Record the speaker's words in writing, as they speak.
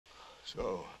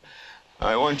So,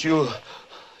 I want you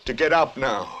to get up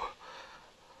now.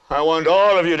 I want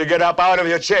all of you to get up out of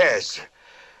your chairs.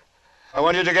 I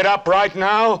want you to get up right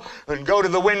now and go to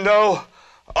the window,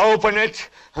 open it,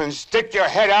 and stick your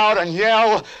head out and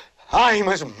yell, "I'm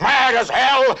as mad as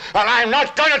hell, and I'm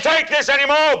not going to take this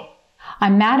anymore!"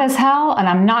 I'm mad as hell, and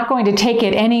I'm not going to take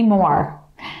it anymore.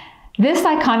 This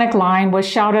iconic line was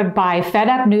shouted by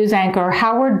fed-up news anchor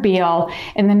Howard Beale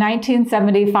in the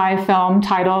 1975 film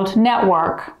titled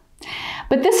Network.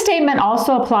 But this statement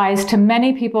also applies to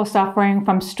many people suffering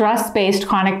from stress-based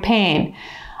chronic pain,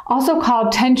 also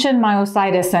called tension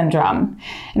myositis syndrome.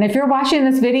 And if you're watching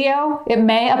this video, it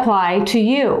may apply to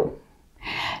you.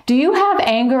 Do you have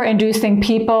anger-inducing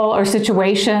people or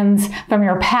situations from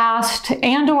your past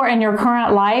and/or in your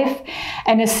current life?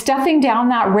 And is stuffing down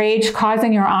that rage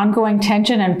causing your ongoing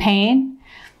tension and pain?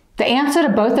 The answer to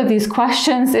both of these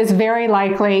questions is very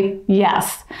likely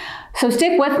yes. So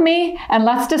stick with me and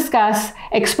let's discuss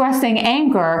expressing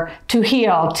anger to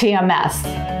heal TMS.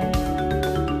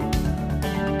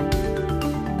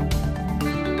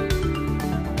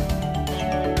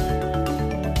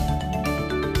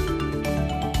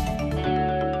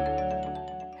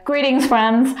 Greetings,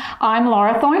 friends. I'm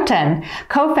Laura Thornton,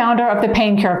 co-founder of the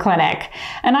Pain Cure Clinic,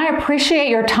 and I appreciate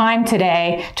your time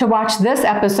today to watch this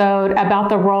episode about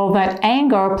the role that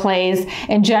anger plays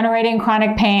in generating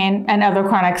chronic pain and other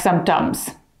chronic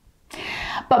symptoms.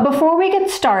 But before we get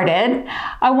started,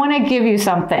 I want to give you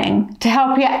something to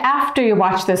help you after you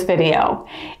watch this video.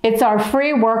 It's our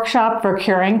free workshop for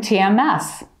curing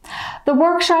TMS. The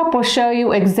workshop will show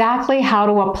you exactly how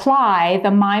to apply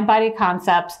the mind-body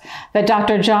concepts that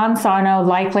Dr. John Sarno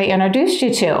likely introduced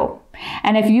you to.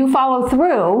 And if you follow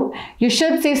through, you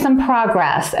should see some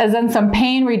progress, as in some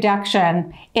pain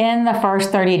reduction in the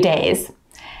first 30 days.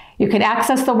 You can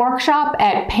access the workshop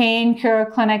at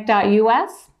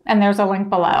paincureclinic.us, and there's a link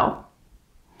below.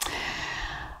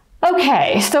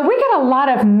 Okay, so we get a lot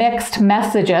of mixed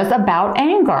messages about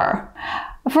anger.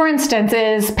 For instance,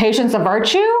 is patience a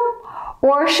virtue?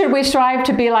 Or should we strive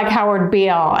to be like Howard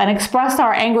Beale and express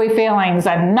our angry feelings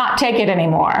and not take it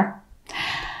anymore?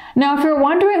 Now, if you're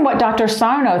wondering what Dr.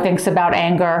 Sarno thinks about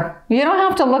anger, you don't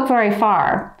have to look very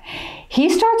far. He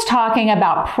starts talking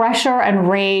about pressure and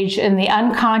rage in the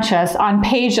unconscious on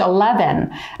page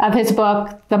 11 of his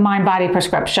book, The Mind-Body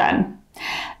Prescription.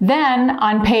 Then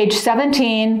on page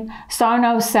 17,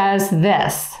 Sarno says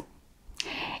this: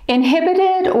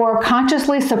 inhibited or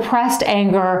consciously suppressed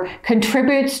anger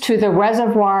contributes to the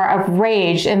reservoir of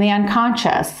rage in the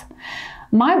unconscious.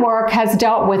 My work has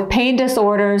dealt with pain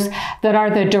disorders that are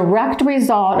the direct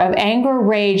result of anger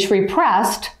rage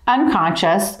repressed,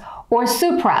 unconscious, or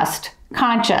suppressed,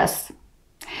 conscious.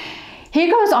 He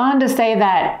goes on to say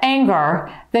that anger,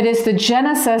 that is the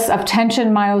genesis of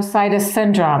tension myositis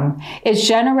syndrome, is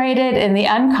generated in the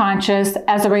unconscious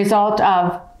as a result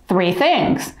of three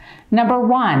things. Number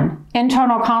one,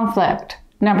 internal conflict.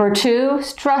 Number two,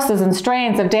 stresses and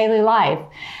strains of daily life.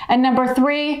 And number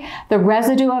three, the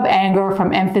residue of anger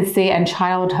from infancy and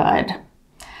childhood.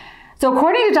 So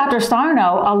according to Dr.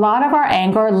 Sarno, a lot of our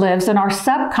anger lives in our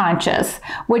subconscious,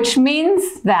 which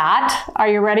means that, are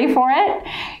you ready for it?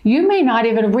 You may not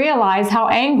even realize how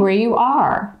angry you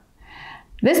are.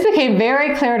 This became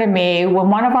very clear to me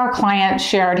when one of our clients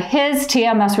shared his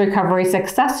TMS recovery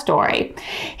success story.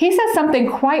 He said something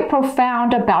quite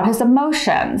profound about his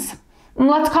emotions.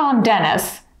 Let's call him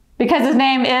Dennis, because his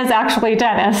name is actually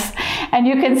Dennis, and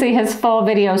you can see his full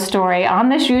video story on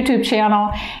this YouTube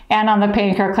channel and on the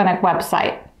Pain Cure Clinic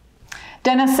website.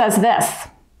 Dennis says this: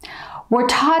 we're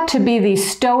taught to be these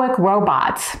stoic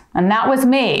robots, and that was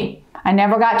me. I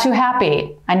never got too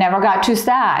happy. I never got too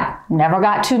sad. Never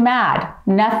got too mad.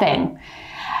 Nothing.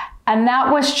 And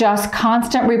that was just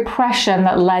constant repression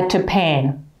that led to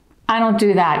pain. I don't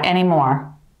do that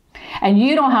anymore. And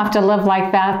you don't have to live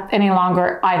like that any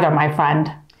longer either, my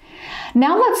friend.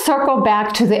 Now let's circle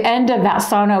back to the end of that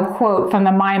Sarno quote from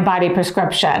the Mind-Body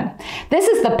Prescription. This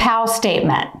is the POW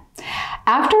statement.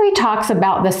 After he talks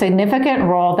about the significant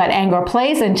role that anger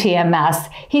plays in TMS,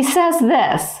 he says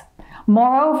this: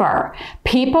 moreover,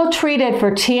 people treated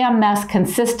for TMS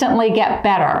consistently get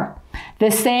better.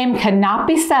 The same cannot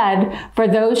be said for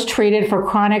those treated for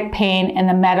chronic pain in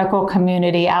the medical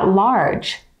community at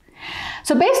large.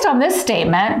 So based on this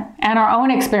statement and our own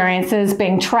experiences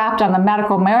being trapped on the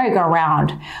medical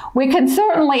merry-go-round, we can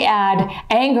certainly add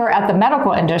anger at the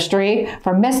medical industry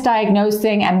for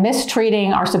misdiagnosing and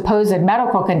mistreating our supposed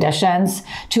medical conditions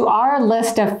to our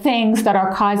list of things that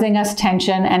are causing us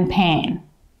tension and pain.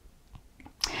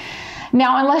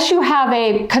 Now, unless you have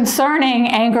a concerning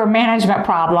anger management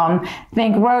problem,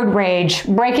 think road rage,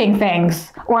 breaking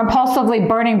things, or impulsively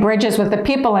burning bridges with the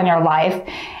people in your life,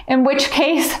 in which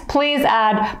case, please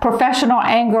add professional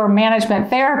anger management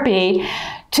therapy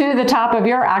to the top of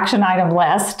your action item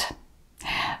list.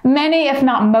 Many, if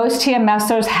not most,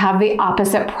 TMSers have the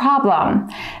opposite problem.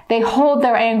 They hold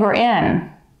their anger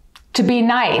in to be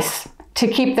nice, to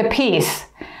keep the peace,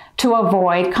 to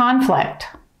avoid conflict.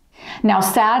 Now,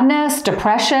 sadness,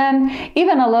 depression,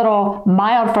 even a little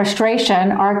mild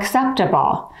frustration are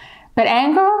acceptable. But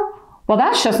anger, well,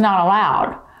 that's just not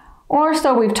allowed. Or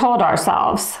so we've told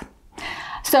ourselves.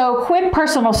 So, quick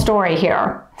personal story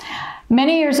here.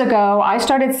 Many years ago, I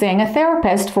started seeing a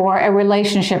therapist for a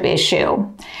relationship issue.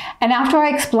 And after I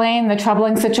explained the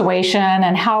troubling situation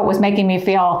and how it was making me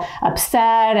feel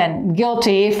upset and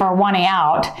guilty for wanting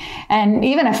out, and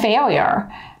even a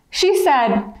failure, she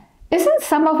said, "Isn't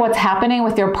some of what's happening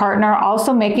with your partner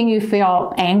also making you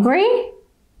feel angry?"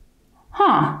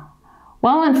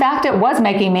 Well, in fact, it was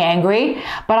making me angry,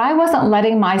 but I wasn't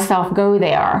letting myself go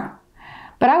there.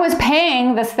 But I was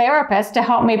paying this therapist to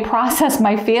help me process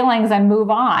my feelings and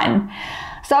move on.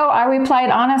 So I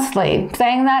replied honestly,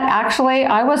 saying that actually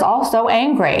I was also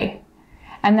angry.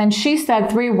 And then she said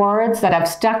 3 words that have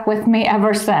stuck with me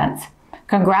ever since.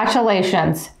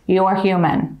 "Congratulations, you're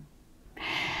human."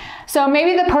 So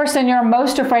maybe the person you're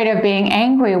most afraid of being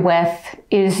angry with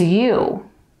is you.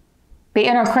 The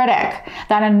inner critic,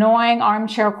 that annoying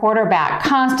armchair quarterback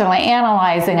constantly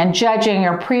analyzing and judging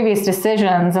your previous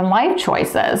decisions and life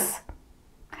choices.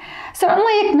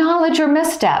 Certainly acknowledge your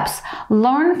missteps,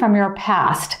 learn from your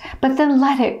past, but then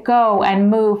let it go and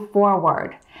move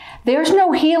forward. There's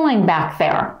no healing back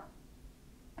there.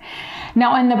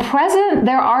 Now, in the present,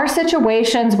 there are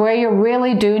situations where you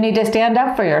really do need to stand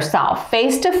up for yourself,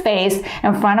 face to face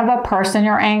in front of a person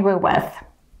you're angry with.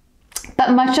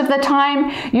 But much of the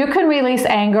time, you can release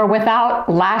anger without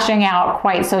lashing out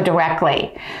quite so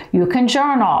directly. You can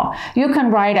journal. You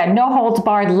can write a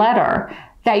no-holds-barred letter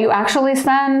that you actually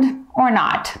send or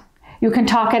not. You can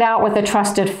talk it out with a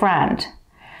trusted friend.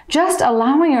 Just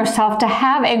allowing yourself to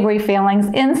have angry feelings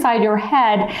inside your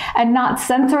head and not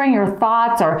censoring your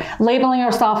thoughts or labeling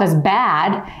yourself as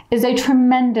bad is a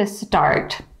tremendous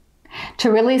start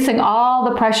to releasing all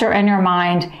the pressure in your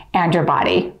mind and your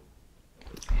body.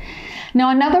 Now,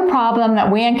 another problem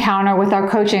that we encounter with our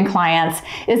coaching clients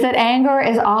is that anger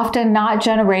is often not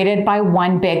generated by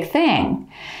one big thing.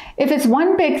 If it's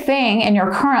one big thing in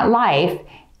your current life,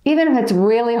 even if it's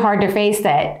really hard to face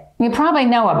it, you probably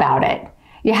know about it.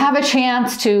 You have a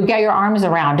chance to get your arms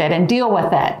around it and deal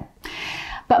with it.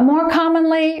 But more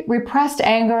commonly, repressed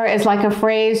anger is like a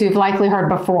phrase you've likely heard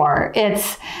before.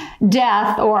 It's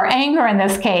death, or anger in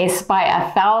this case, by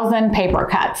 1,000 paper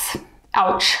cuts.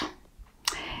 Ouch.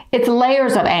 It's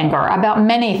layers of anger about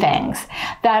many things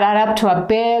that add up to a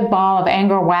big ball of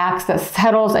anger wax that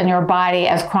settles in your body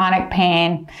as chronic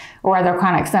pain or other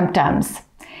chronic symptoms.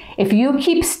 If you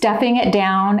keep stuffing it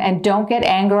down and don't get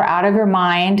anger out of your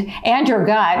mind and your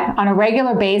gut on a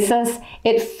regular basis,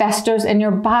 it festers in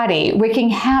your body,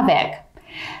 wreaking havoc.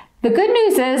 The good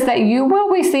news is that you will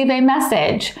receive a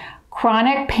message.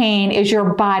 Chronic pain is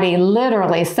your body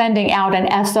literally sending out an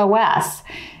SOS,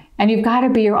 and you've got to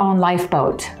be your own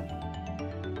lifeboat.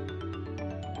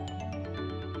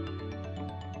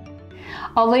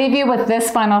 I'll leave you with this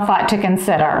final thought to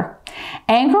consider.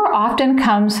 Anger often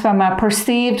comes from a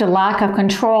perceived lack of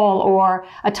control or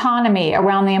autonomy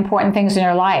around the important things in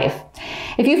your life.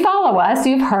 If you follow us,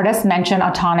 you've heard us mention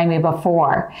autonomy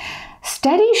before.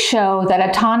 Studies show that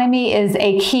autonomy is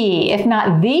a key, if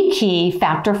not the key,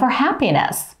 factor for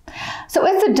happiness. So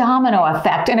it's a domino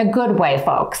effect in a good way,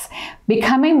 folks.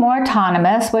 Becoming more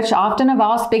autonomous, which often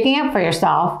involves speaking up for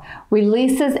yourself,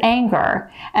 releases anger,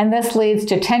 and this leads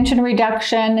to tension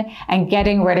reduction and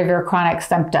getting rid of your chronic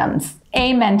symptoms.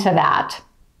 Amen to that.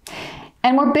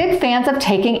 And we're big fans of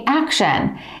taking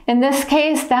action. In this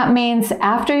case, that means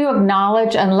after you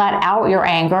acknowledge and let out your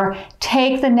anger,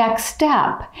 take the next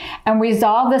step and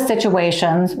resolve the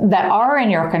situations that are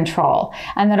in your control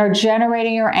and that are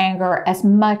generating your anger as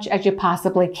much as you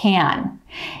possibly can.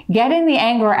 Getting the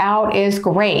anger out is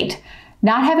great.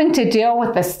 Not having to deal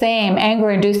with the same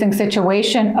anger-inducing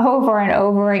situation over and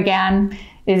over again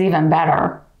is even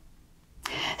better.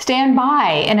 Stand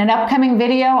by. In an upcoming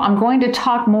video, I'm going to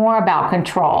talk more about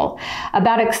control,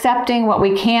 about accepting what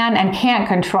we can and can't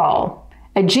control.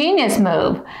 A genius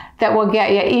move that will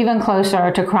get you even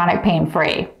closer to chronic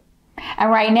pain-free.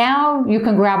 And right now, you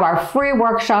can grab our free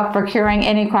workshop for curing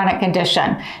any chronic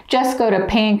condition. Just go to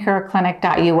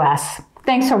paincureclinic.us.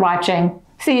 Thanks for watching.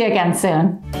 See you again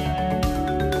soon.